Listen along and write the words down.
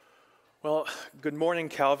Well, good morning,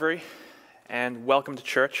 Calvary, and welcome to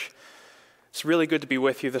church. It's really good to be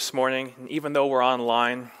with you this morning, and even though we're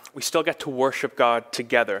online, we still get to worship God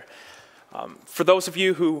together. For those of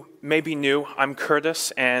you who may be new, I'm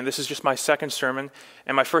Curtis, and this is just my second sermon,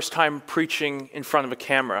 and my first time preaching in front of a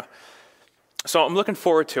camera. So I'm looking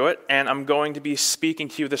forward to it, and I'm going to be speaking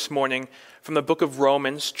to you this morning from the book of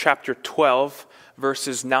Romans, chapter 12,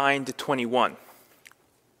 verses 9 to 21.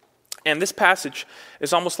 And this passage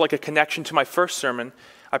is almost like a connection to my first sermon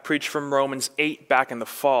I preached from Romans 8 back in the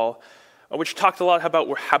fall, which talked a lot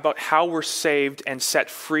about how we're saved and set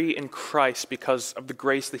free in Christ because of the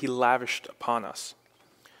grace that he lavished upon us.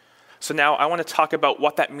 So now I want to talk about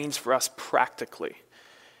what that means for us practically.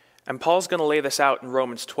 And Paul's going to lay this out in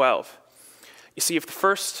Romans 12. You see, if the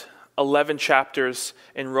first 11 chapters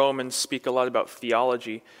in Romans speak a lot about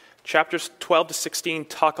theology, chapters 12 to 16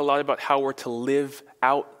 talk a lot about how we're to live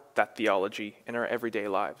out that theology in our everyday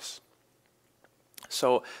lives.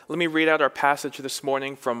 So let me read out our passage this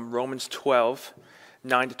morning from Romans 12,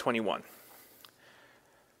 9 to 21.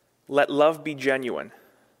 Let love be genuine.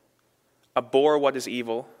 Abhor what is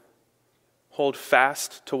evil. Hold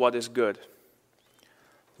fast to what is good.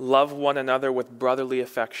 Love one another with brotherly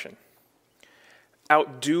affection.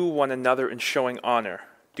 Outdo one another in showing honor.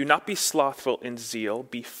 Do not be slothful in zeal.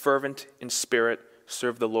 Be fervent in spirit.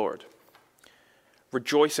 Serve the Lord.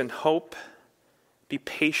 Rejoice in hope, be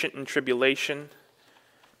patient in tribulation,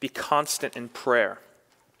 be constant in prayer.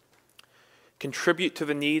 Contribute to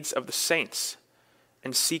the needs of the saints,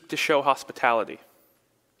 and seek to show hospitality.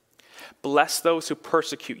 Bless those who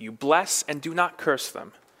persecute you. Bless and do not curse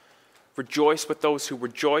them. Rejoice with those who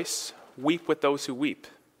rejoice, weep with those who weep.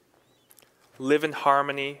 Live in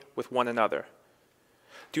harmony with one another.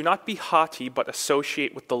 Do not be haughty, but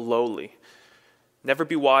associate with the lowly. Never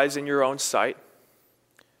be wise in your own sight.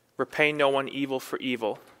 Repay no one evil for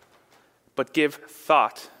evil, but give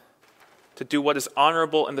thought to do what is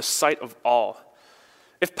honorable in the sight of all.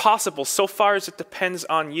 If possible, so far as it depends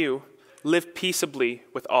on you, live peaceably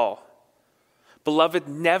with all. Beloved,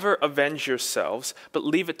 never avenge yourselves, but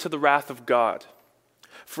leave it to the wrath of God.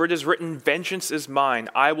 For it is written, "Vengeance is mine,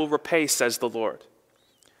 I will repay," says the Lord.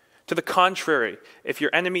 To the contrary, if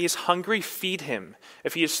your enemy is hungry, feed him.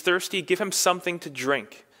 If he is thirsty, give him something to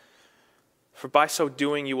drink. For by so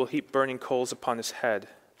doing you will heap burning coals upon his head.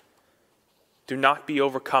 Do not be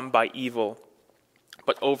overcome by evil,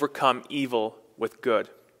 but overcome evil with good.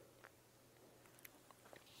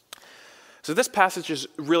 So this passage is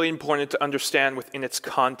really important to understand within its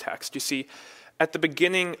context. You see, at the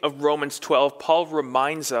beginning of Romans 12, Paul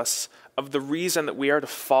reminds us of the reason that we are to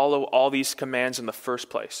follow all these commands in the first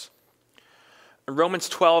place. In Romans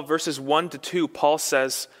 12, verses 1 to 2, Paul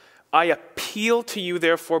says, I appeal to you,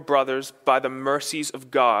 therefore, brothers, by the mercies of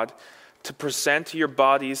God, to present your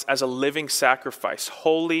bodies as a living sacrifice,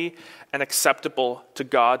 holy and acceptable to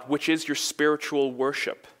God, which is your spiritual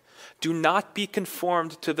worship. Do not be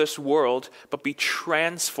conformed to this world, but be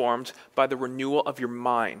transformed by the renewal of your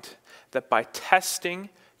mind, that by testing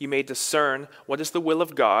you may discern what is the will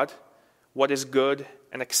of God, what is good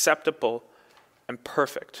and acceptable and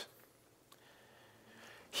perfect.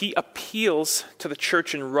 He appeals to the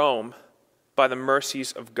church in Rome by the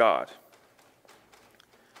mercies of God.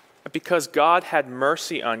 Because God had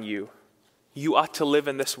mercy on you, you ought to live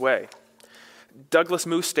in this way. Douglas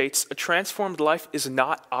Moo states, a transformed life is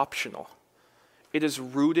not optional. It is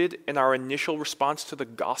rooted in our initial response to the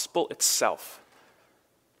gospel itself.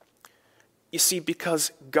 You see,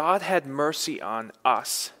 because God had mercy on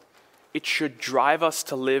us, it should drive us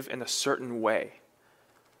to live in a certain way.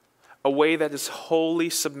 A way that is wholly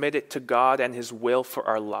submitted to God and his will for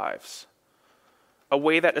our lives. A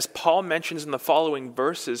way that, as Paul mentions in the following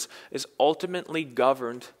verses, is ultimately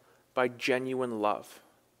governed by genuine love.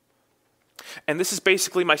 And this is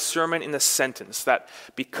basically my sermon in a sentence, that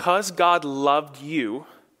because God loved you,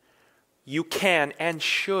 you can and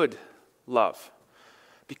should love.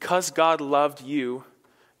 Because God loved you,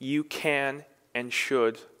 you can and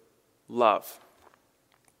should love.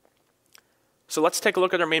 So let's take a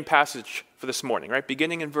look at our main passage for this morning, right?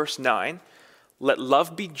 Beginning in verse 9, let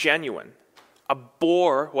love be genuine,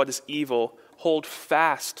 abhor what is evil, hold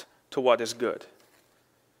fast to what is good.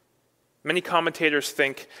 Many commentators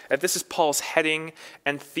think that this is Paul's heading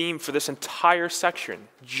and theme for this entire section.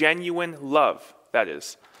 Genuine love, that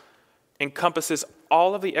is, encompasses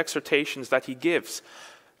all of the exhortations that he gives.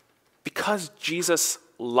 Because Jesus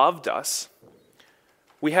loved us,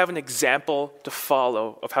 we have an example to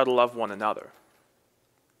follow of how to love one another.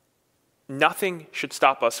 Nothing should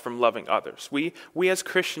stop us from loving others. We as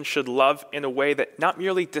Christians should love in a way that not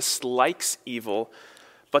merely dislikes evil,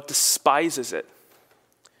 but despises it.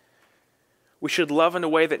 We should love in a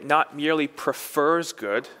way that not merely prefers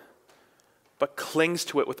good, but clings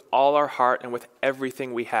to it with all our heart and with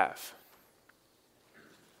everything we have.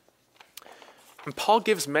 And Paul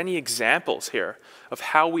gives many examples here of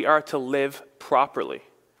how we are to live properly.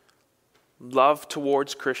 Love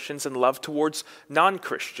towards Christians and love towards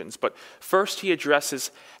non-Christians. But first he addresses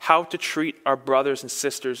how to treat our brothers and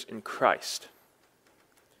sisters in Christ.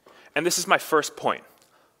 And this is my first point.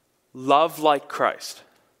 Love like Christ.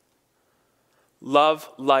 Love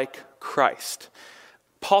like Christ.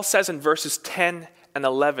 Paul says in verses 10 and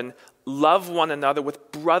 11, love one another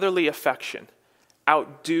with brotherly affection.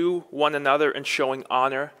 Outdo one another in showing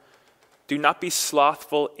honor. Do not be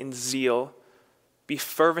slothful in zeal. Be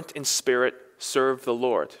fervent in spirit. Serve the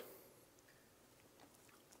Lord.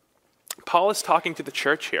 Paul is talking to the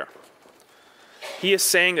church here. He is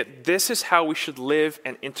saying that this is how we should live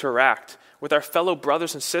and interact with our fellow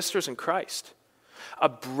brothers and sisters in Christ. A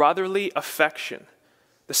brotherly affection.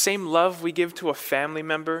 The same love we give to a family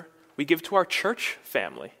member, we give to our church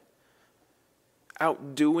family.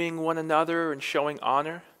 Outdoing one another and showing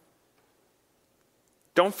honor.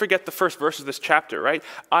 Don't forget the first verse of this chapter, right?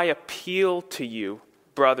 I appeal to you,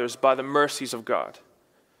 brothers, by the mercies of God.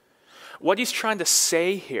 What he's trying to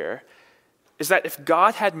say here is that if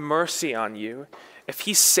God had mercy on you, if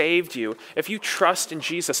he saved you, if you trust in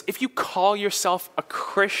Jesus, if you call yourself a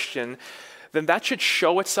Christian, then that should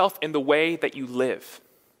show itself in the way that you live.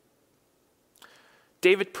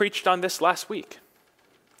 David preached on this last week.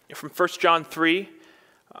 From 1 John 3,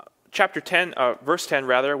 verse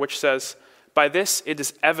 10, which says, by this it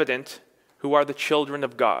is evident who are the children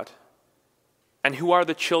of God and who are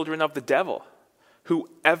the children of the devil.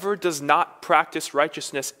 Whoever does not practice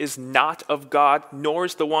righteousness is not of God, nor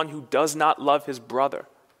is the one who does not love his brother.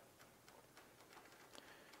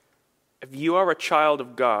 If you are a child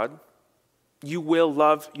of God, you will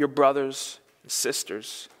love your brothers and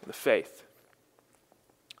sisters in the faith.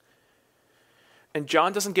 And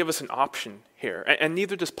John doesn't give us an option here, and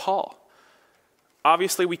neither does Paul.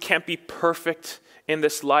 Obviously, we can't be perfect in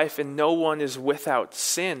this life, and no one is without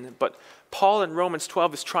sin, but Paul in Romans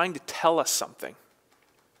 12 is trying to tell us something.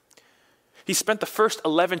 He spent the first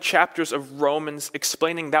 11 chapters of Romans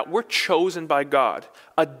explaining that we're chosen by God,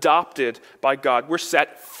 adopted by God. We're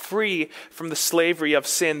set free from the slavery of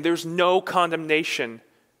sin. There's no condemnation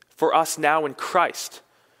for us now in Christ.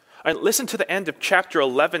 And listen to the end of chapter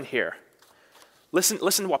 11 here. Listen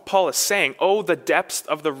to what Paul is saying. Oh, the depths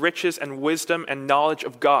of the riches and wisdom and knowledge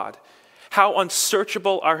of God. How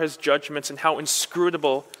unsearchable are his judgments and how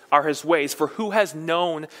inscrutable are his ways. For who has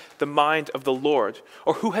known the mind of the Lord?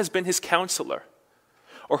 Or who has been his counselor?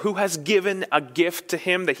 Or who has given a gift to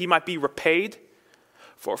him that he might be repaid?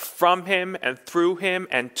 For from him and through him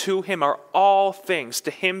and to him are all things.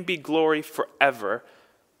 To him be glory forever.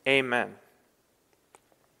 Amen.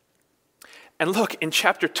 And look, in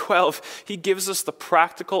chapter 12, he gives us the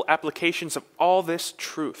practical applications of all this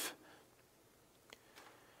truth.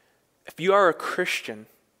 If you are a Christian,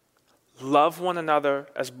 love one another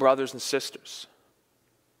as brothers and sisters.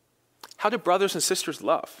 How do brothers and sisters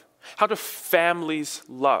love? How do families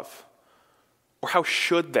love? Or how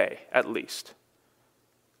should they, at least?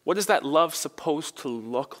 What is that love supposed to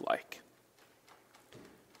look like?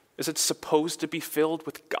 Is it supposed to be filled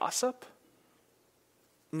with gossip?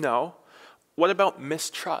 No. What about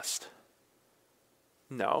mistrust?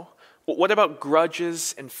 No. What about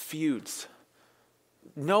grudges and feuds?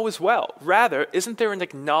 No as well. Rather, isn't there an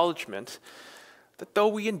acknowledgement that though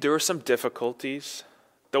we endure some difficulties,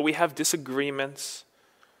 though we have disagreements,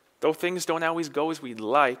 though things don't always go as we'd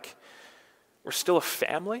like, we're still a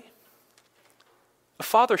family? A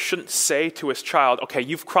father shouldn't say to his child, okay,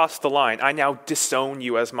 you've crossed the line. I now disown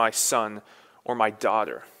you as my son or my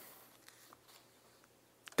daughter.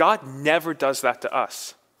 God never does that to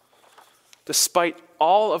us. Despite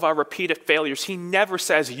all of our repeated failures, he never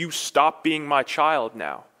says, you stop being my child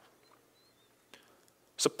now.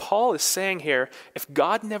 So Paul is saying here, if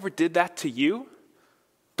God never did that to you,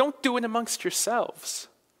 don't do it amongst yourselves.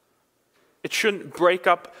 It shouldn't break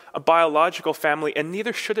up a biological family, and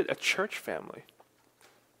neither should it a church family.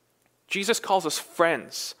 Jesus calls us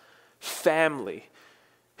friends, family.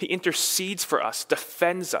 He intercedes for us,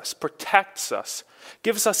 defends us, protects us,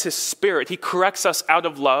 gives us his spirit. He corrects us out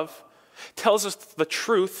of love, tells us the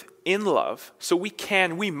truth in love, so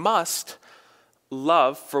we must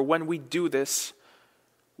love, for when we do this,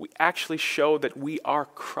 we actually show that we are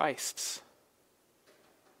Christ's.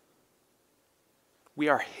 We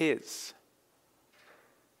are his.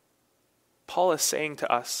 Paul is saying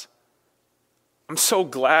to us, I'm so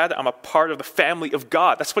glad I'm a part of the family of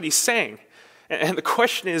God. That's what he's saying. And the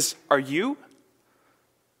question is, are you?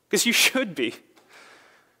 because you should be.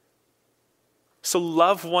 So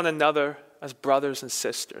love one another as brothers and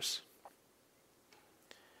sisters.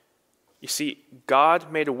 You see,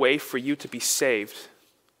 God made a way for you to be saved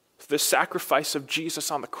through the sacrifice of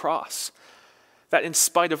Jesus on the cross. That in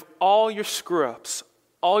spite of all your screw-ups,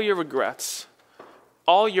 all your regrets,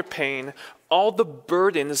 all your pain, all the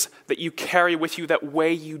burdens that you carry with you that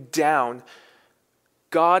weigh you down,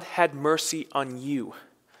 God had mercy on you.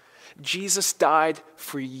 Jesus died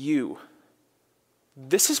for you.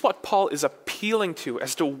 This is what Paul is appealing to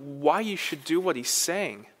as to why you should do what he's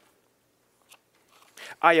saying.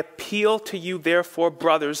 I appeal to you, therefore,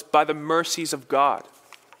 brothers, by the mercies of God.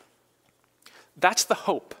 That's the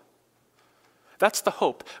hope. That's the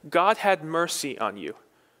hope. God had mercy on you.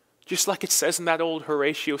 Just like it says in that old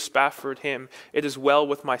Horatio Spafford hymn, "It is well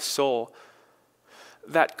with my soul,"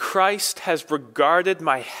 that Christ has regarded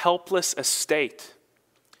my helpless estate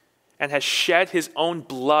and has shed his own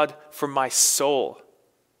blood for my soul.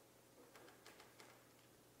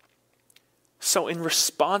 So in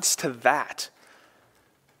response to that,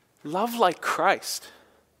 love like Christ.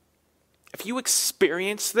 If you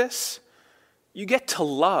experience this, you get to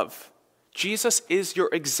love. Jesus is your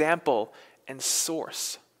example and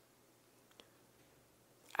source.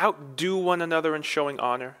 Outdo one another in showing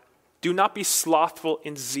honor. Do not be slothful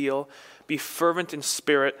in zeal. Be fervent in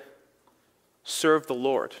spirit. Serve the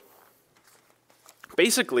Lord.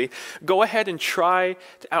 Basically, go ahead and try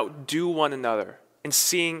to outdo one another in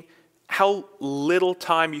seeing how little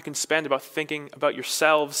time you can spend about thinking about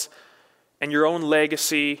yourselves and your own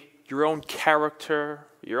legacy, your own character,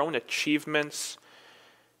 your own achievements,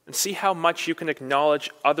 and see how much you can acknowledge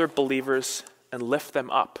other believers and lift them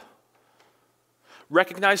up.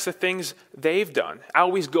 Recognize the things they've done.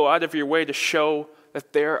 Always go out of your way to show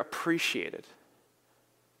that they're appreciated.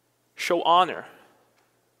 Show honor.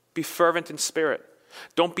 Be fervent in spirit.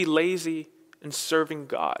 Don't be lazy in serving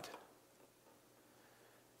God.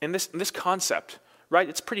 In this concept, right,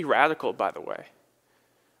 it's pretty radical, by the way,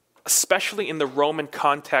 especially in the Roman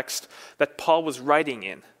context that Paul was writing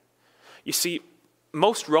in. You see,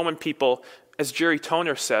 most Roman people, as Jerry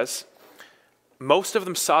Toner says, most of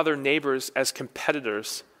them saw their neighbors as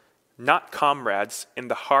competitors, not comrades in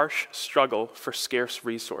the harsh struggle for scarce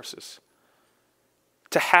resources.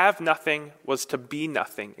 To have nothing was to be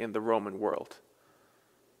nothing in the Roman world.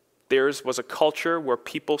 Theirs was a culture where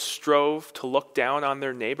people strove to look down on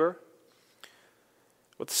their neighbor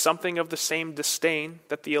with something of the same disdain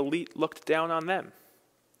that the elite looked down on them.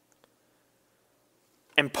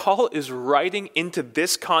 And Paul is writing into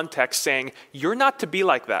this context saying, you're not to be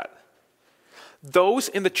like that. Those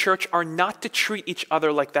in the church are not to treat each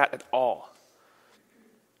other like that at all.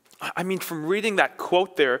 I mean, from reading that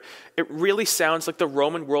quote there, it really sounds like the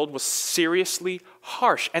Roman world was seriously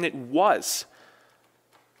harsh, and it was.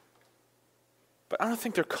 But I don't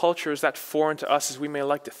think their culture is that foreign to us as we may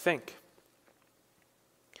like to think.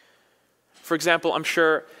 For example, I'm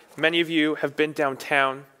sure many of you have been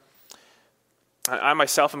downtown. I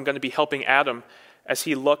myself am going to be helping Adam as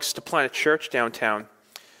he looks to plant a church downtown.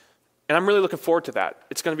 And I'm really looking forward to that.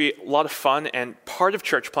 It's going to be a lot of fun, and part of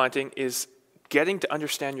church planting is getting to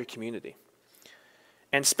understand your community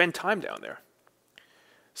and spend time down there.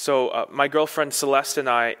 So my girlfriend Celeste and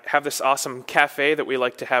I have this awesome cafe that we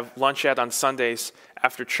like to have lunch at on Sundays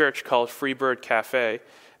after church called Freebird Cafe.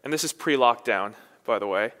 And this is pre-lockdown, by the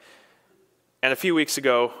way. And a few weeks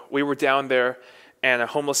ago, we were down there and a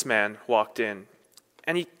homeless man walked in.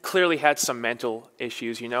 And he clearly had some mental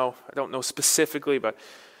issues, I don't know specifically, but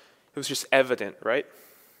it was just evident, right?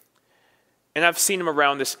 And I've seen him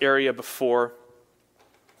around this area before,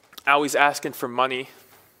 always asking for money,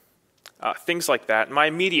 things like that. My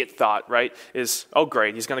immediate thought, right, is, oh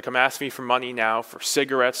great, he's going to come ask me for money now for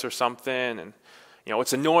cigarettes or something, and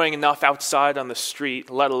it's annoying enough outside on the street,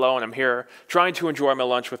 let alone I'm here trying to enjoy my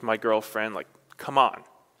lunch with my girlfriend, like, come on.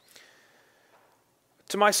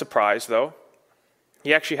 To my surprise, though,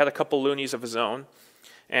 he actually had a couple loonies of his own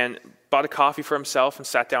and bought a coffee for himself and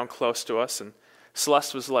sat down close to us, and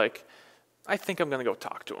Celeste was like, I think I'm going to go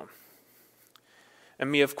talk to him.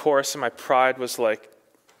 And me, of course, and my pride was like,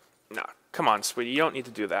 nah, come on, sweetie, you don't need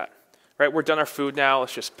to do that. Right, we're done our food now,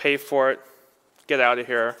 let's just pay for it, get out of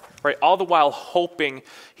here. Right, all the while hoping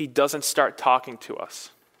he doesn't start talking to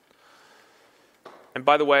us. And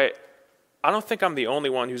by the way, I don't think I'm the only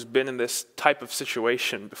one who's been in this type of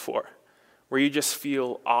situation before, where you just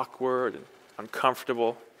feel awkward and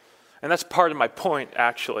uncomfortable. And that's part of my point,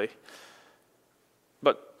 actually.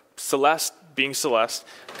 But Celeste, being Celeste,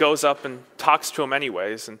 goes up and talks to him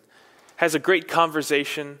anyways and has a great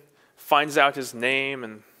conversation, finds out his name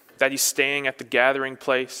and that he's staying at the gathering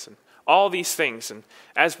place, and all these things. And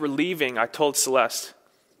as we're leaving, I told Celeste,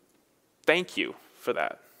 thank you for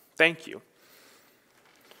that. Thank you.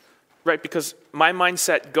 Right, because my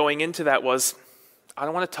mindset going into that was, I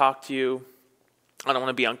don't want to talk to you. I don't want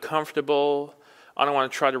to be uncomfortable. I don't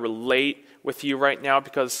want to try to relate with you right now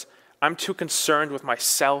because I'm too concerned with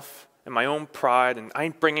myself and my own pride, and I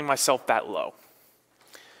ain't bringing myself that low.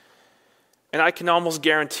 And I can almost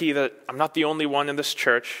guarantee that I'm not the only one in this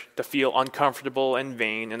church to feel uncomfortable and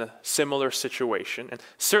vain in a similar situation, and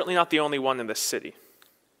certainly not the only one in this city.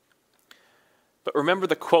 But remember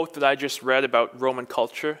the quote that I just read about Roman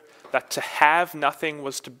culture? That to have nothing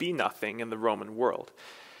was to be nothing in the Roman world.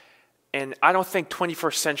 And I don't think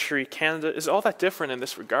 21st century Canada is all that different in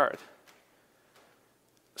this regard.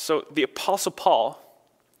 So the Apostle Paul,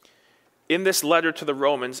 in this letter to the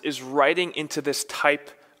Romans, is writing into this type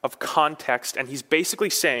of context, and he's basically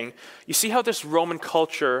saying, you see how this Roman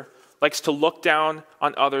culture likes to look down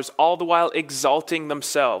on others, all the while exalting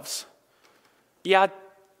themselves? Yeah,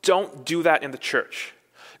 don't do that in the church.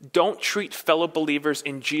 Don't treat fellow believers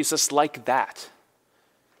in Jesus like that.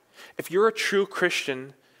 If you're a true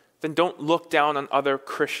Christian, then don't look down on other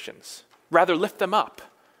Christians. Rather, lift them up.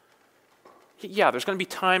 Yeah, there's going to be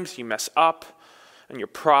times you mess up and your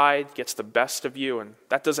pride gets the best of you, and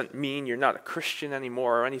that doesn't mean you're not a Christian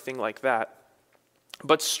anymore or anything like that.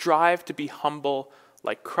 But strive to be humble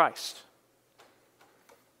like Christ.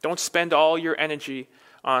 Don't spend all your energy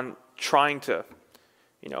on trying to,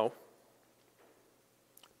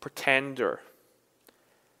 pretend or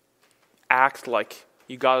act like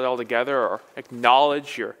you got it all together or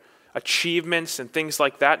acknowledge your achievements and things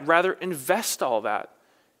like that. Rather, invest all that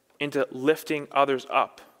into lifting others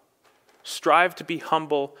up. Strive to be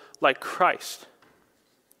humble like Christ.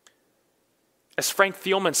 As Frank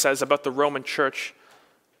Thielman says about the Roman church,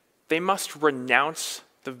 they must renounce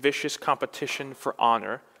the vicious competition for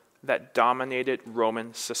honor that dominated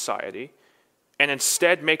Roman society and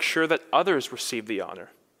instead make sure that others receive the honor.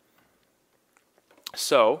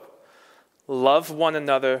 So, love one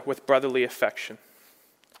another with brotherly affection.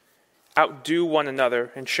 Outdo one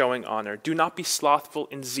another in showing honor. Do not be slothful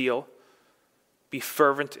in zeal. Be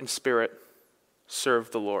fervent in spirit.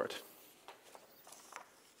 Serve the Lord.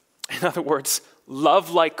 In other words, love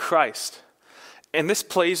like Christ. And this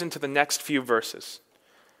plays into the next few verses.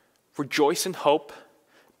 Rejoice in hope.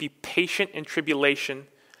 Be patient in tribulation.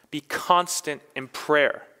 Be constant in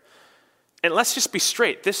prayer. And let's just be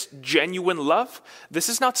straight. This genuine love, this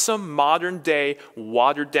is not some modern day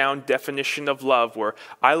watered down definition of love where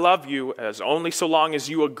I love you as only so long as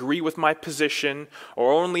you agree with my position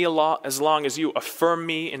or only as long as you affirm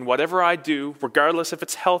me in whatever I do, regardless if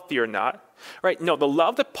it's healthy or not. Right? No, the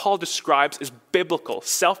love that Paul describes is biblical,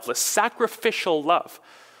 selfless, sacrificial love.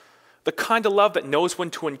 The kind of love that knows when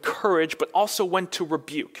to encourage but also when to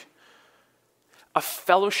rebuke. A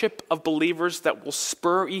fellowship of believers that will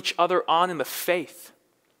spur each other on in the faith.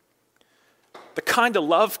 The kind of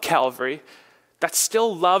love, Calvary, that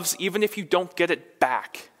still loves even if you don't get it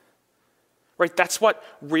back. Right? That's what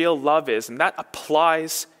real love is, and that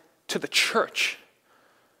applies to the church.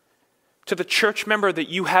 To the church member that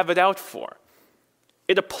you have it out for.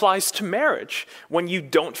 It applies to marriage. When you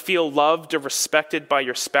don't feel loved or respected by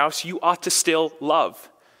your spouse, you ought to still love.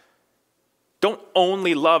 Don't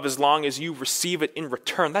only love as long as you receive it in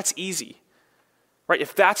return. That's easy. Right?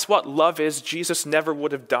 If that's what love is, Jesus never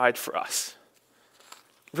would have died for us.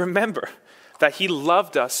 Remember that he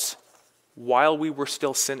loved us while we were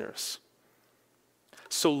still sinners.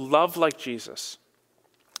 So love like Jesus.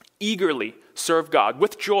 Eagerly serve God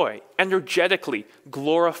with joy, energetically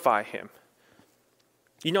glorify him.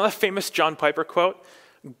 You know that famous John Piper quote?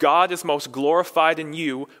 God is most glorified in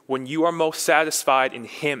you when you are most satisfied in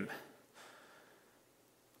him.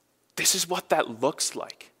 This is what that looks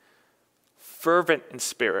like. Fervent in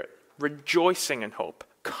spirit, rejoicing in hope,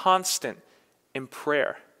 constant in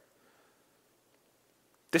prayer.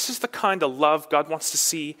 This is the kind of love God wants to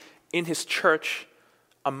see in his church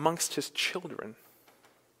amongst his children.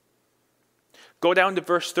 Go down to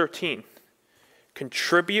verse 13.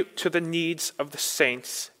 Contribute to the needs of the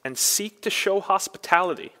saints and seek to show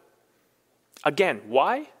hospitality. Again,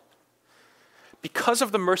 why? Because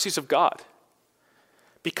of the mercies of God.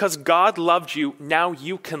 Because God loved you, now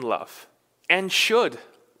you can love and should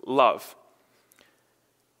love.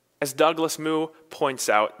 As Douglas Moo points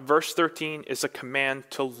out, verse 13 is a command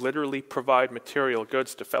to literally provide material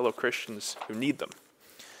goods to fellow Christians who need them.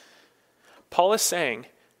 Paul is saying,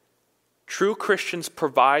 true Christians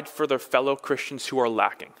provide for their fellow Christians who are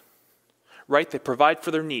lacking. Right? They provide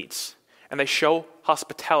for their needs, and they show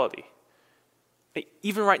hospitality.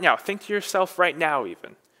 Even right now, think to yourself right now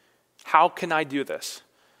even, how can I do this?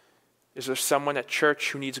 Is there someone at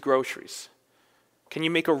church who needs groceries? Can you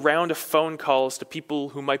make a round of phone calls to people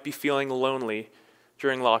who might be feeling lonely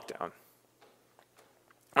during lockdown?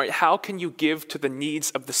 All right, how can you give to the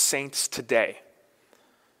needs of the saints today?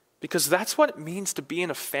 Because that's what it means to be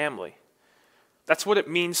in a family. That's what it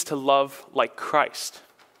means to love like Christ.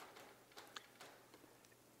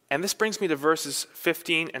 And this brings me to verses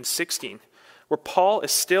 15 and 16, where Paul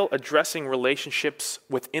is still addressing relationships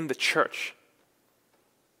within the church.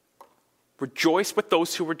 Rejoice with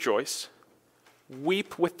those who rejoice.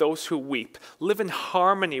 Weep with those who weep. Live in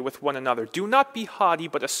harmony with one another. Do not be haughty,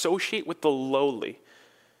 but associate with the lowly.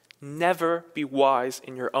 Never be wise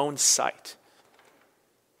in your own sight.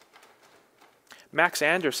 Max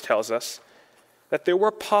Anders tells us that there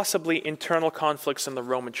were possibly internal conflicts in the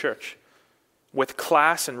Roman church, with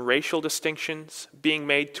class and racial distinctions being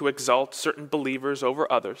made to exalt certain believers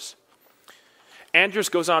over others. Anders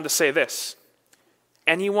goes on to say this: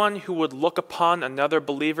 anyone who would look upon another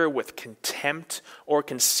believer with contempt or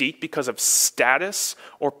conceit because of status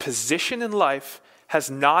or position in life has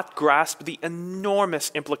not grasped the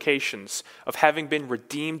enormous implications of having been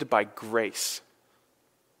redeemed by grace.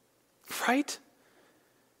 Right?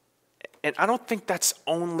 And I don't think that's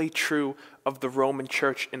only true of the Roman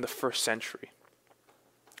church in the first century.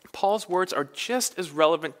 Paul's words are just as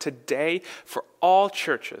relevant today for all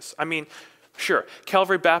churches. I mean, sure,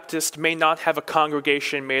 Calvary Baptist may not have a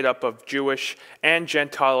congregation made up of Jewish and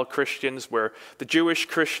Gentile Christians where the Jewish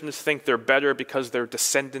Christians think they're better because they're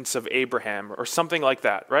descendants of Abraham or something like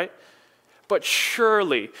that, right? But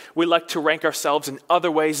surely we like to rank ourselves in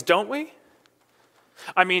other ways, don't we?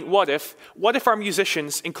 I mean, what if our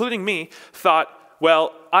musicians, including me, thought,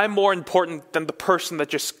 well, I'm more important than the person that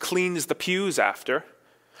just cleans the pews after?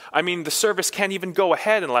 I mean, the service can't even go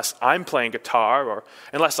ahead unless I'm playing guitar or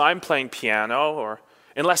unless I'm playing piano or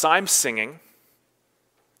unless I'm singing.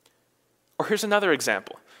 Or here's another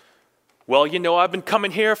example. Well, I've been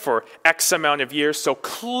coming here for X amount of years, so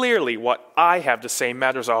clearly what I have to say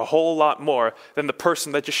matters a whole lot more than the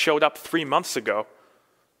person that just showed up 3 months ago.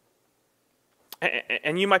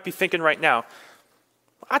 And you might be thinking right now,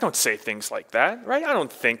 I don't say things like that, right? I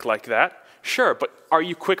don't think like that. Sure, but are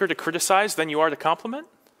you quicker to criticize than you are to compliment?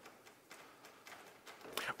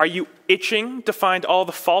 Are you itching to find all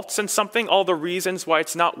the faults in something, all the reasons why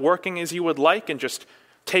it's not working as you would like, and just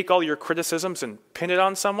take all your criticisms and pin it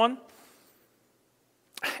on someone?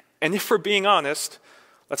 And if we're being honest,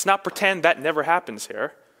 let's not pretend that never happens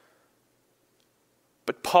here.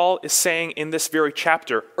 But Paul is saying in this very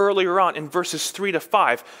chapter, earlier on in verses 3 to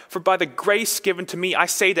 5, "For by the grace given to me, I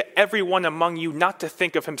say to everyone among you not to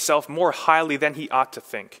think of himself more highly than he ought to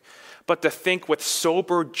think, but to think with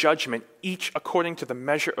sober judgment, each according to the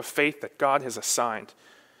measure of faith that God has assigned.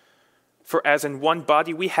 For as in one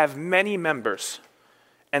body we have many members,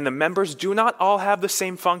 and the members do not all have the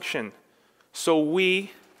same function. So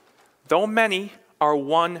we, though many, are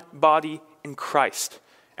one body in Christ,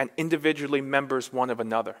 and individually members one of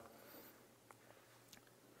another."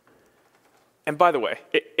 And by the way,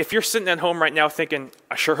 if you're sitting at home right now thinking,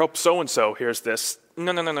 I sure hope so-and-so hears this,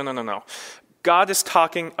 no. God is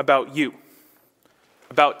talking about you,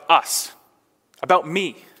 about us, about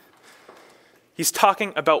me. He's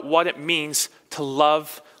talking about what it means to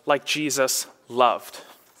love like Jesus loved.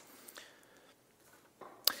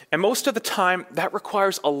 And most of the time, that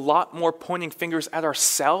requires a lot more pointing fingers at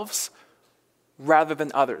ourselves rather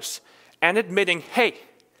than others, and admitting, hey,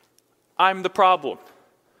 I'm the problem.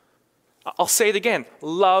 I'll say it again,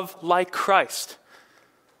 love like Christ.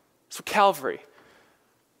 So Calvary,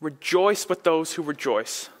 rejoice with those who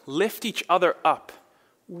rejoice, lift each other up,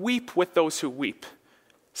 weep with those who weep,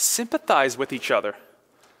 sympathize with each other,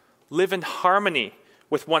 live in harmony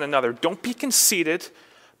with one another. Don't be conceited,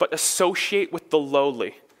 but associate with the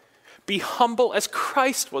lowly. Be humble as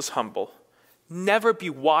Christ was humble. Never be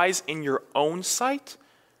wise in your own sight,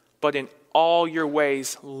 but in all your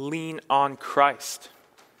ways lean on Christ.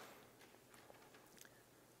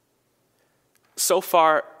 So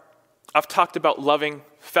far, I've talked about loving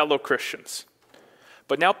fellow Christians.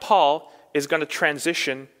 But now Paul is going to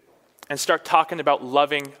transition and start talking about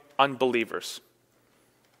loving unbelievers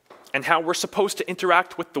and how we're supposed to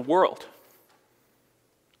interact with the world,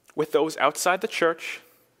 with those outside the church,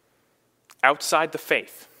 outside the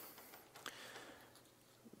faith.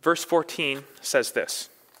 Verse 14 says this: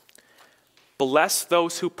 "Bless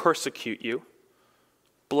those who persecute you.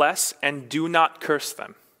 Bless and do not curse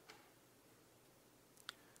them."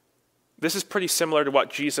 This is pretty similar to what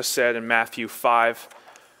Jesus said in Matthew 5,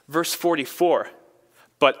 verse 44.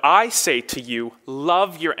 "But I say to you,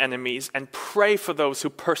 love your enemies and pray for those who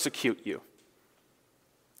persecute you."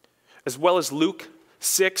 As well as Luke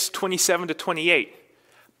 6:27-28.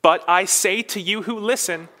 But I say to you who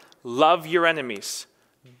listen, love your enemies.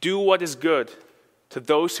 Do what is good to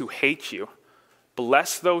those who hate you.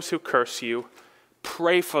 Bless those who curse you.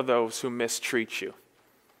 Pray for those who mistreat you.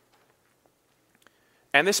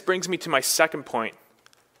 And this brings me to my second point.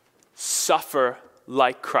 Suffer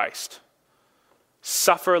like Christ.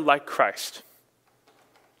 Suffer like Christ.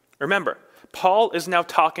 Remember, Paul is now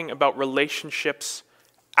talking about relationships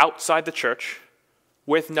outside the church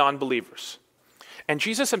with non-believers. And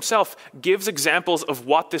Jesus himself gives examples of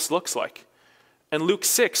what this looks like. In Luke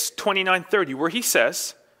 6:29-30, where he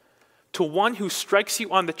says, to one who strikes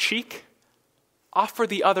you on the cheek, offer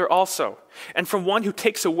the other also. And from one who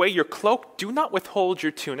takes away your cloak, do not withhold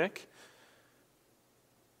your tunic.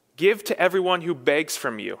 Give to everyone who begs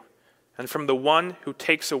from you, and from the one who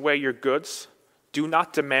takes away your goods, do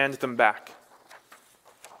not demand them back.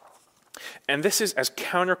 And this is as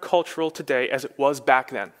countercultural today as it was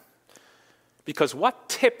back then. Because what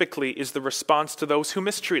typically is the response to those who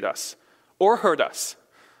mistreat us or hurt us?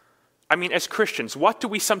 I mean, as Christians, what do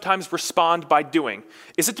we sometimes respond by doing?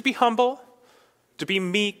 Is it to be humble, to be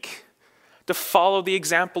meek, to follow the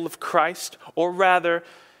example of Christ? Or rather,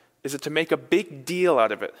 is it to make a big deal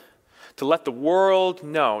out of it? To let the world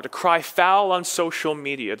know, to cry foul on social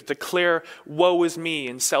media, to declare, woe is me,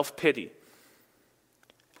 in self-pity.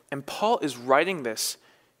 And Paul is writing this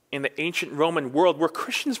in the ancient Roman world where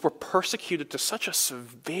Christians were persecuted to such a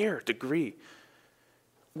severe degree.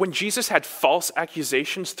 When Jesus had false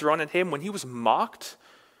accusations thrown at him, when he was mocked,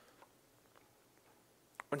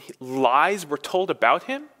 when lies were told about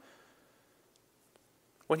him,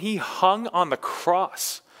 when he hung on the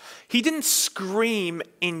cross, he didn't scream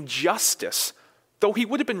injustice, though he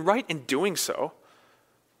would have been right in doing so.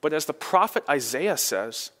 But as the prophet Isaiah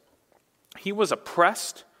says, he was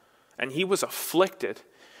oppressed and he was afflicted,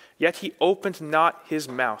 yet he opened not his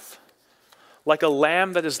mouth. Like a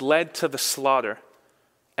lamb that is led to the slaughter,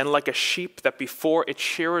 and like a sheep that before its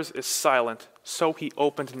shearers is silent, so he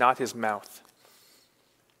opened not his mouth.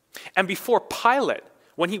 And before Pilate,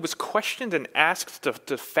 when he was questioned and asked to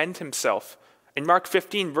defend himself, in Mark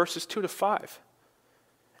 15, verses 2-5,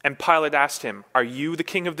 and Pilate asked him, are you the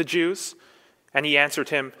king of the Jews? And he answered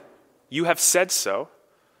him, you have said so.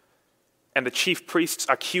 And the chief priests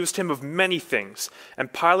accused him of many things.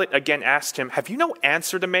 And Pilate again asked him, have you no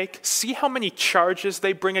answer to make? See how many charges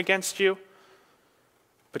they bring against you?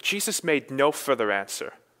 But Jesus made no further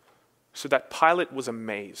answer, so that Pilate was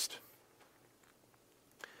amazed.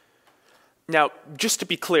 Now, just to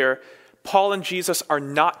be clear, Paul and Jesus are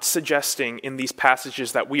not suggesting in these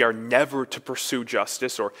passages that we are never to pursue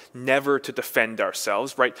justice or never to defend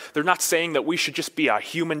ourselves, right? They're not saying that we should just be a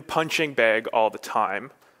human punching bag all the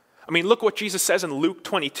time. I mean, look what Jesus says in Luke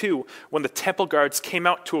 22 when the temple guards came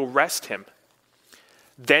out to arrest him.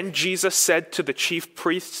 Then Jesus said to the chief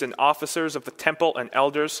priests and officers of the temple and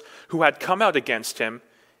elders who had come out against him,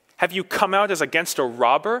 have you come out as against a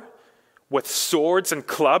robber with swords and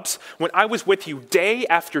clubs? When I was with you day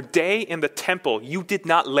after day in the temple, you did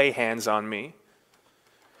not lay hands on me.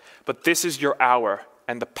 But this is your hour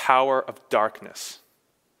and the power of darkness.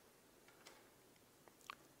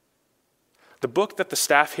 The book that the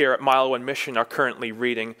staff here at Mile One Mission are currently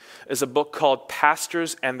reading is a book called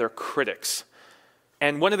Pastors and Their Critics.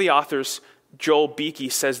 And one of the authors, Joel Beakey,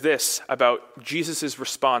 says this about Jesus'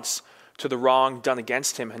 response to the wrong done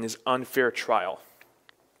against him and his unfair trial.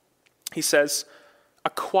 He says, a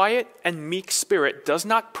quiet and meek spirit does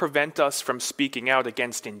not prevent us from speaking out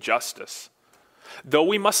against injustice. Though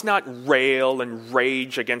we must not rail and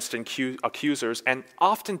rage against accusers, and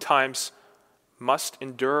oftentimes must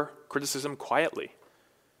endure criticism quietly.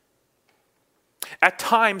 At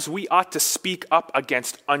times, we ought to speak up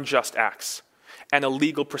against unjust acts and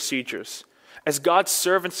illegal procedures. As God's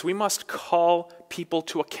servants, we must call people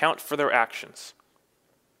to account for their actions.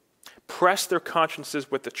 Press their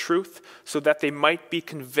consciences with the truth so that they might be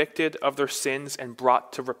convicted of their sins and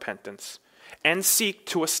brought to repentance, and seek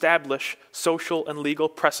to establish social and legal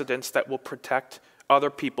precedents that will protect other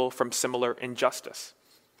people from similar injustice.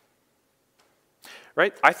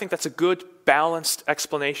 Right? I think that's a good, balanced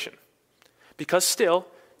explanation. Because still,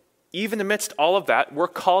 even amidst all of that, we're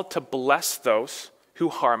called to bless those who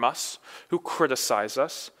harm us, who criticize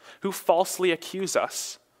us, who falsely accuse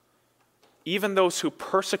us, even those who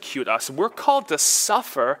persecute us. We're called to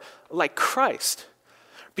suffer like Christ,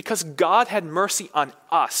 because God had mercy on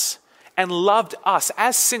us and loved us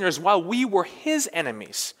as sinners while we were his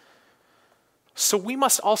enemies. So we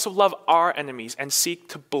must also love our enemies and seek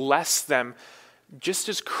to bless them just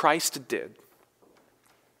as Christ did.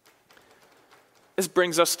 This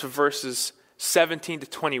brings us to verses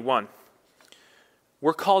 17-21,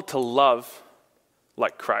 We're called to love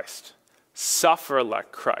like Christ, suffer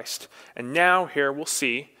like Christ. And now here we'll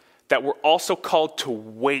see that we're also called to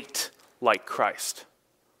wait like Christ.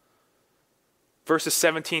 Verses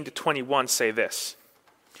 17 to 21 say this: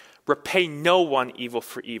 repay no one evil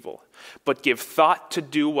for evil, but give thought to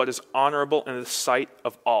do what is honorable in the sight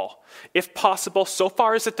of all. If possible, so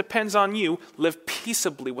far as it depends on you, live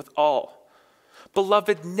peaceably with all.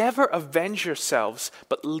 Beloved, never avenge yourselves,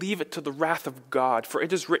 but leave it to the wrath of God, for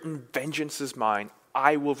it is written, vengeance is mine,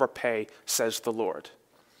 I will repay, says the Lord.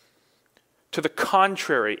 To the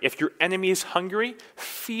contrary, if your enemy is hungry,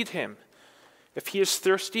 feed him. If he is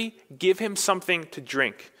thirsty, give him something to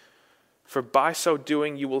drink, for by so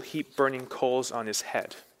doing you will heap burning coals on his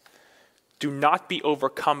head. Do not be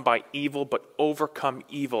overcome by evil, but overcome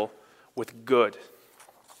evil with good.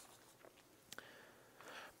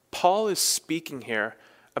 Paul is speaking here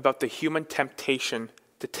about the human temptation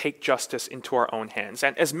to take justice into our own hands.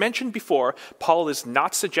 And as mentioned before, Paul is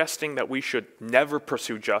not suggesting that we should never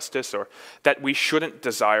pursue justice, or that we shouldn't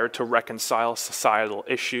desire to reconcile societal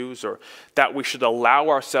issues, or that we should allow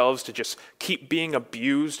ourselves to just keep being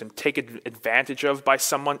abused and taken advantage of by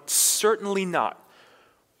someone. Certainly not.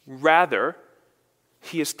 Rather,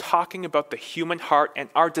 he is talking about the human heart and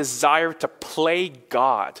our desire to play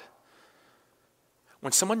God.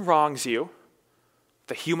 When someone wrongs you,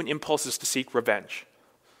 the human impulse is to seek revenge,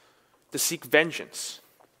 to seek vengeance.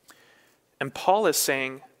 And Paul is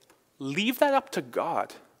saying, leave that up to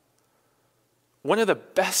God. One of the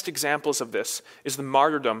best examples of this is the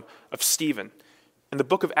martyrdom of Stephen. In the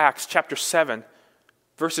book of Acts, chapter 7,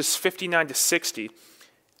 verses 59 to 60,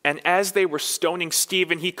 and as they were stoning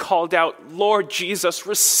Stephen, he called out, Lord Jesus,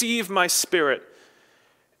 receive my spirit.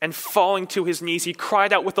 And falling to his knees, he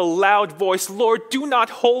cried out with a loud voice, Lord, do not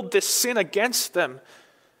hold this sin against them.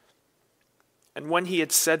 And when he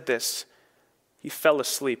had said this, he fell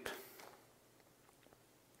asleep.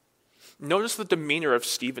 Notice the demeanor of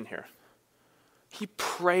Stephen here. He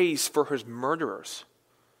prays for his murderers.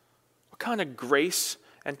 What kind of grace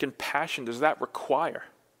and compassion does that require?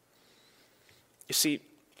 You see,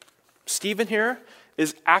 Stephen here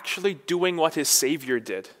is actually doing what his Savior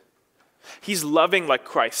did. He's loving like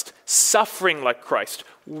Christ, suffering like Christ,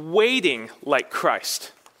 waiting like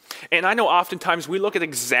Christ. And I know oftentimes we look at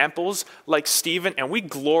examples like Stephen and we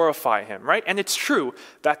glorify him, right? And it's true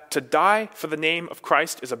that to die for the name of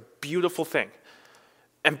Christ is a beautiful thing.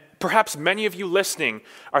 And perhaps many of you listening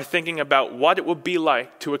are thinking about what it would be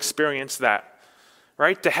like to experience that,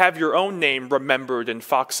 right? To have your own name remembered in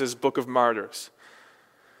Fox's Book of Martyrs.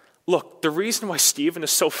 Look, the reason why Stephen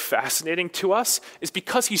is so fascinating to us is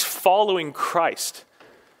because he's following Christ.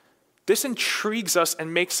 This intrigues us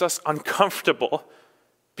and makes us uncomfortable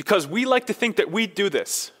because we like to think that we do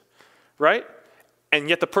this, right? And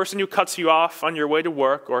yet the person who cuts you off on your way to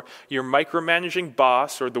work, or your micromanaging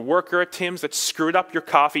boss, or the worker at Tim's that screwed up your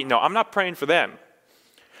coffee, no, I'm not praying for them.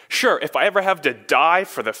 Sure, if I ever have to die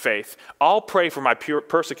for the faith, I'll pray for my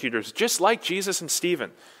persecutors, just like Jesus and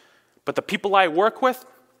Stephen. But the people I work with,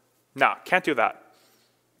 no, can't do that.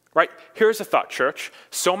 Right? Here's a thought, church.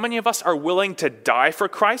 So many of us are willing to die for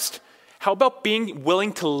Christ. How about being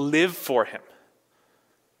willing to live for him?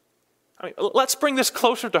 I mean, let's bring this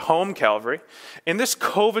closer to home, Calvary. In this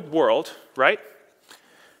COVID world, right?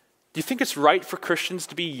 Do you think it's right for Christians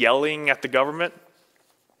to be yelling at the government?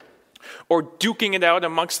 Or duking it out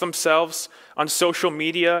amongst themselves on social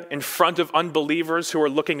media in front of unbelievers who are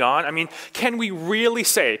looking on? I mean, can we really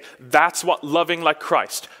say that's what loving like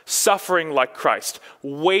Christ, suffering like Christ,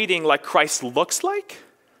 waiting like Christ looks like?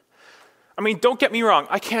 I mean, don't get me wrong.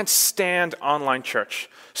 I can't stand online church.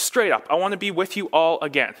 Straight up, I want to be with you all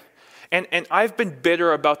again. And I've been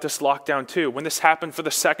bitter about this lockdown too. When this happened for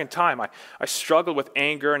the second time, I struggled with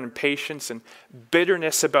anger and impatience and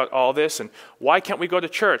bitterness about all this. And why can't we go to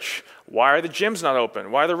church? Why are the gyms not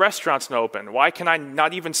open? Why are the restaurants not open? Why can I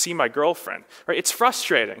not even see my girlfriend? Right? It's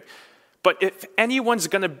frustrating. But if anyone's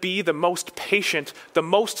going to be the most patient, the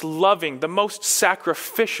most loving, the most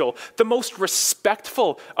sacrificial, the most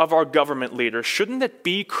respectful of our government leaders, shouldn't it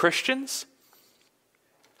be Christians?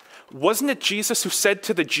 Wasn't it Jesus who said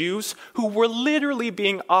to the Jews, who were literally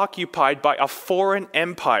being occupied by a foreign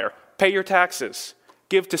empire, pay your taxes,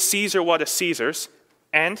 give to Caesar what is Caesar's,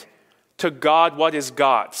 and to God what is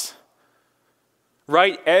God's?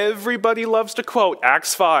 Right? Everybody loves to quote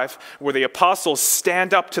Acts 5, where the apostles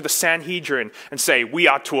stand up to the Sanhedrin and say, we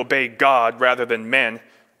ought to obey God rather than men.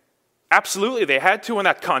 Absolutely, they had to in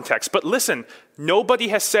that context. But listen, nobody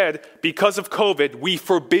has said, because of COVID, we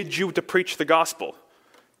forbid you to preach the gospel.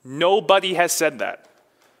 Nobody has said that.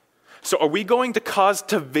 So are we going to cause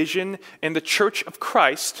division in the church of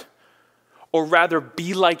Christ, or rather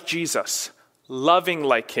be like Jesus, loving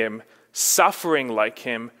like him, suffering like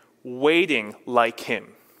him, waiting like him?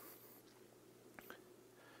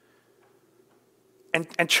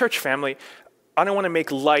 And church family, I don't want to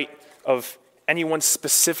make light of anyone's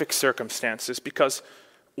specific circumstances, because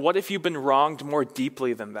what if you've been wronged more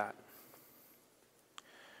deeply than that?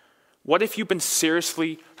 What if you've been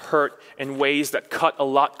seriously hurt in ways that cut a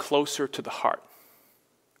lot closer to the heart?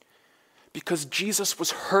 Because Jesus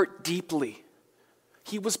was hurt deeply.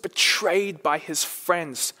 He was betrayed by his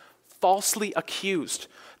friends, falsely accused.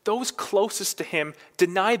 Those closest to him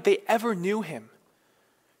denied they ever knew him.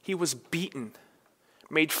 He was beaten,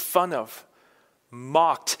 made fun of,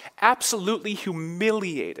 mocked, absolutely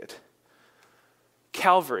humiliated.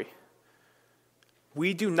 Calvary,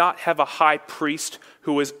 we do not have a high priest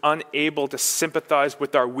who is unable to sympathize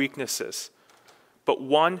with our weaknesses, but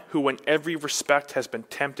one who in every respect has been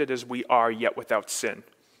tempted as we are, yet without sin.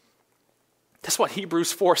 That's what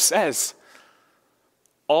Hebrews 4 says.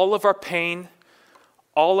 All of our pain,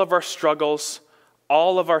 all of our struggles,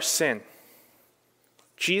 all of our sin,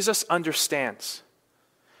 Jesus understands.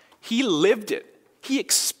 He lived it. He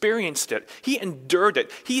experienced it. He endured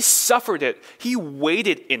it. He suffered it. He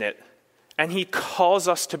waited in it. And he calls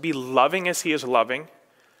us to be loving as he is loving,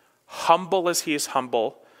 humble as he is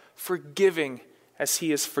humble, forgiving as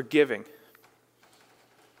he is forgiving.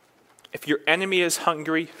 If your enemy is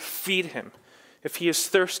hungry, feed him. If he is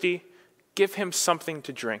thirsty, give him something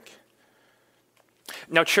to drink.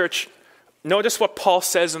 Now, church, notice what Paul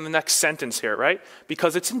says in the next sentence here, right?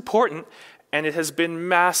 Because it's important and it has been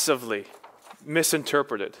massively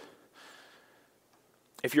misinterpreted.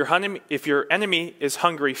 If your enemy is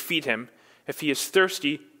hungry, feed him. If he is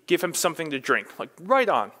thirsty, give him something to drink. Like, right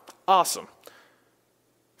on. Awesome.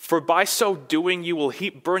 For by so doing, you will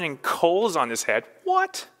heap burning coals on his head.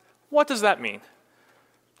 What? What does that mean?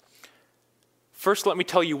 First, let me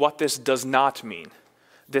tell you what this does not mean.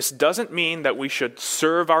 This doesn't mean that we should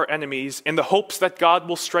serve our enemies in the hopes that God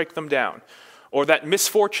will strike them down, or that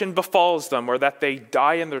misfortune befalls them, or that they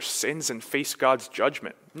die in their sins and face God's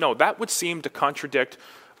judgment. No, that would seem to contradict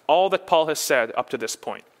all that Paul has said up to this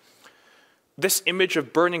point. This image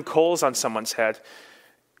of burning coals on someone's head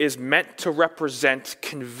is meant to represent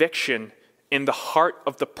conviction in the heart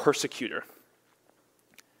of the persecutor.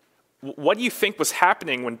 What do you think was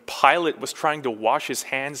happening when Pilate was trying to wash his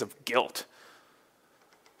hands of guilt?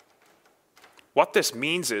 What this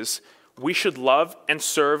means is we should love and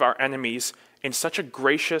serve our enemies in such a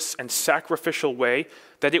gracious and sacrificial way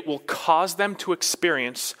that it will cause them to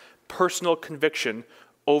experience personal conviction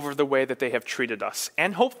over the way that they have treated us,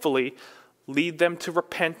 and hopefully lead them to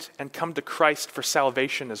repent and come to Christ for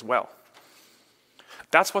salvation as well.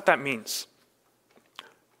 That's what that means.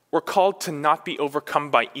 We're called to not be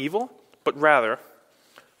overcome by evil, but rather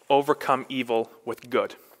overcome evil with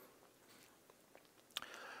good.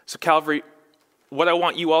 So Calvary, what I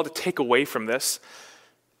want you all to take away from this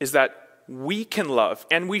is that we can love,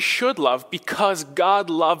 and we should love, because God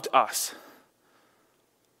loved us.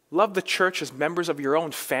 Love the church as members of your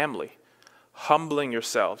own family, humbling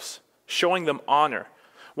yourselves, showing them honor,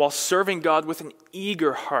 while serving God with an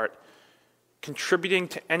eager heart, contributing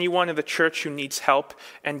to anyone in the church who needs help,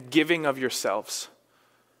 and giving of yourselves.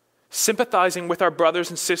 Sympathizing with our brothers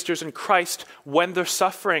and sisters in Christ when they're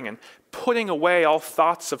suffering, and putting away all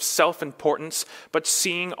thoughts of self-importance, but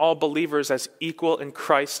seeing all believers as equal in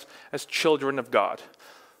Christ, as children of God.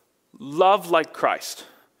 Love like Christ.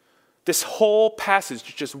 This whole passage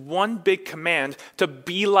is just one big command to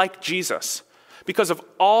be like Jesus. Because of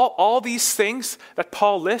all these things that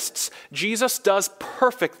Paul lists, Jesus does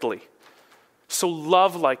perfectly. So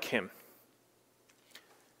love like him.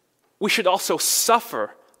 We should also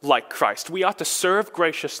suffer like Christ. We ought to serve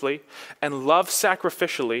graciously and love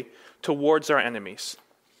sacrificially towards our enemies.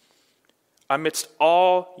 Amidst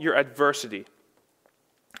all your adversity,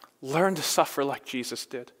 learn to suffer like Jesus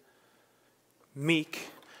did. Meek,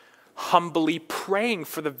 humbly praying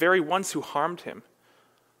for the very ones who harmed him.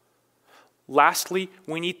 Lastly,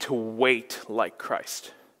 we need to wait like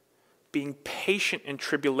Christ, being patient in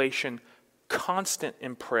tribulation, constant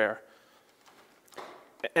in prayer.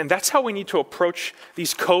 And that's how we need to approach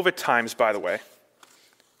these COVID times, by the way,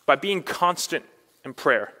 by being constant in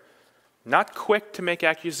prayer. Not quick to make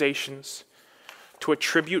accusations, to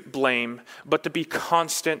attribute blame, but to be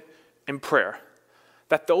constant in prayer.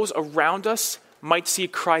 That those around us might see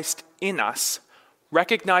Christ in us,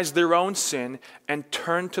 recognize their own sin, and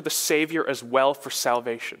turn to the Savior as well for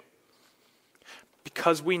salvation.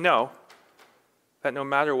 Because we know that no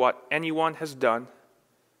matter what anyone has done,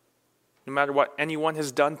 no matter what anyone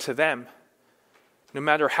has done to them, no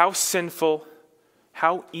matter how sinful,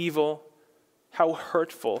 how evil, how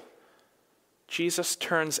hurtful, Jesus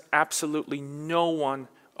turns absolutely no one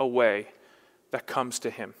away that comes to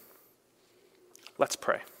him. Let's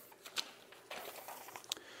pray.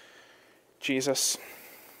 Jesus,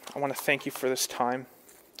 I want to thank you for this time.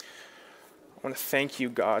 I want to thank you,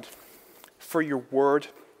 God, for your word.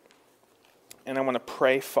 And I want to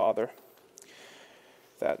pray, Father,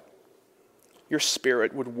 that your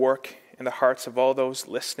Spirit would work in the hearts of all those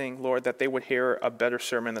listening, Lord, that they would hear a better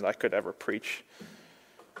sermon than I could ever preach.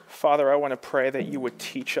 Father, I want to pray that you would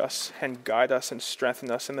teach us and guide us and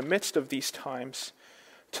strengthen us in the midst of these times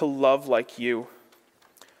to love like you,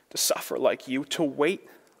 to suffer like you, to wait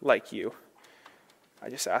like you. I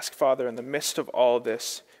just ask, Father, in the midst of all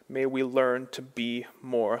this, may we learn to be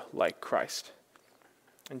more like Christ.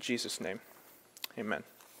 In Jesus' name, amen.